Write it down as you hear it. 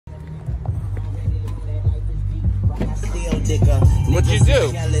What'd you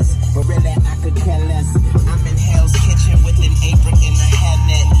do? But really, I could care less. I'm in Hell's Kitchen with an apron in the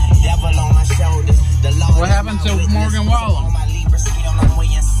hairnet. Devil on my shoulders. The Lord What happened to Morgan Wallen?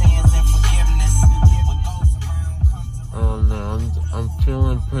 Oh no, I'm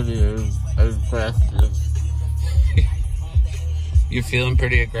feeling pretty aggressive. You feeling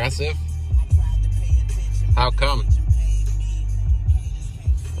pretty aggressive? How come?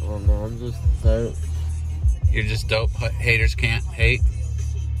 Oh no, I'm just dope. You're just dope. Haters can't hate.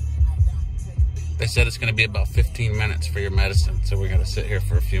 They said it's going to be about 15 minutes for your medicine, so we're going to sit here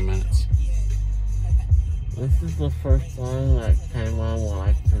for a few minutes. This is the first song that came on when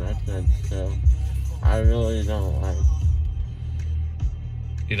I connected, so I really don't like.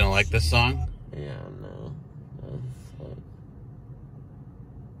 You don't like this song? Yeah, no. It's like,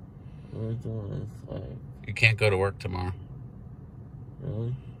 we're doing this like. You can't go to work tomorrow.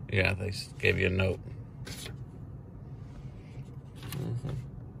 Really? Yeah, they gave you a note.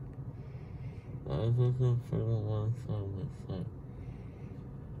 I was looking for the one song that's like,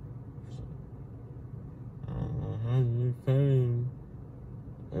 how you feeling?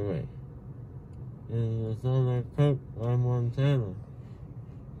 Oh wait, is the song like Coke by Montana?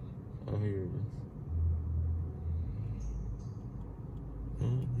 Oh, here it is.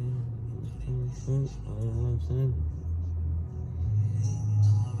 Coke by Montana.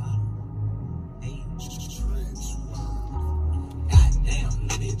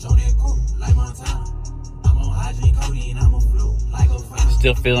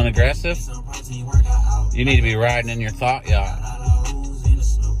 Still feeling aggressive? You need to be riding in your thought yacht.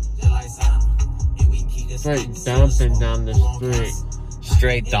 Straight dumping down the street.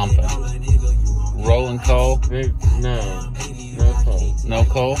 Straight dumping. Rolling coal? No coal. No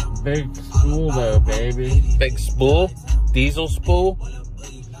coal? Big spool though, baby. Big spool? Diesel spool?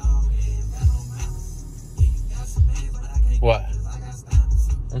 What?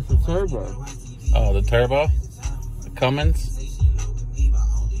 That's the turbo. Oh, the turbo? The Cummins?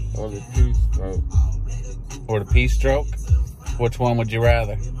 Or the two-stroke. Or the P-stroke? Which one would you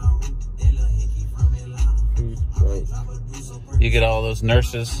rather? Two-stroke. You get all those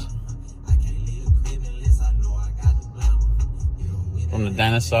nurses from the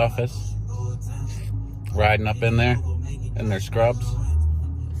dentist's office riding up in there in their scrubs.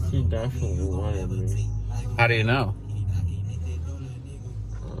 She definitely wanted me. How do you know?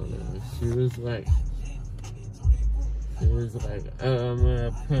 She was like, oh, I'm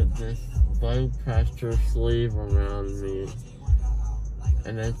gonna put this blood pressure sleeve around me.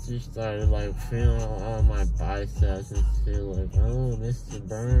 And then she started like feeling all my biceps and she was like, oh, Mr.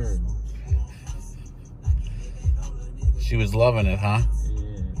 Burns. She was loving it, huh?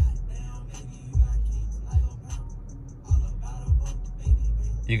 Yeah.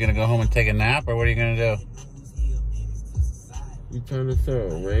 You gonna go home and take a nap, or what are you gonna do? You trying to throw a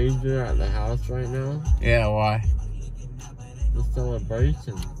rager at the house right now? Yeah, why? The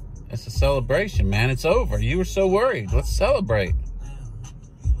celebration. It's a celebration, man. It's over. You were so worried. Let's celebrate.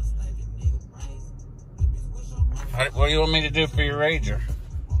 What do you want me to do for your rager?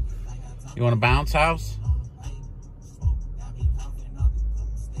 You want a bounce house?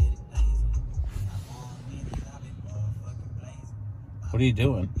 What are you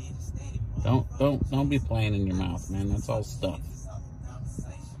doing? Don't be playing in your mouth, man. That's all stuff.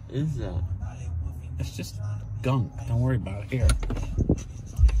 Is that? It's just gunk. Don't worry about it. Here.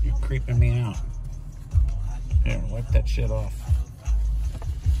 You're creeping me out. Here, wipe that shit off.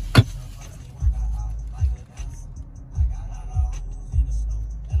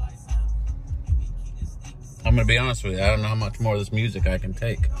 I'm gonna be honest with you. I don't know how much more of this music I can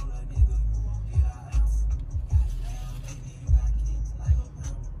take.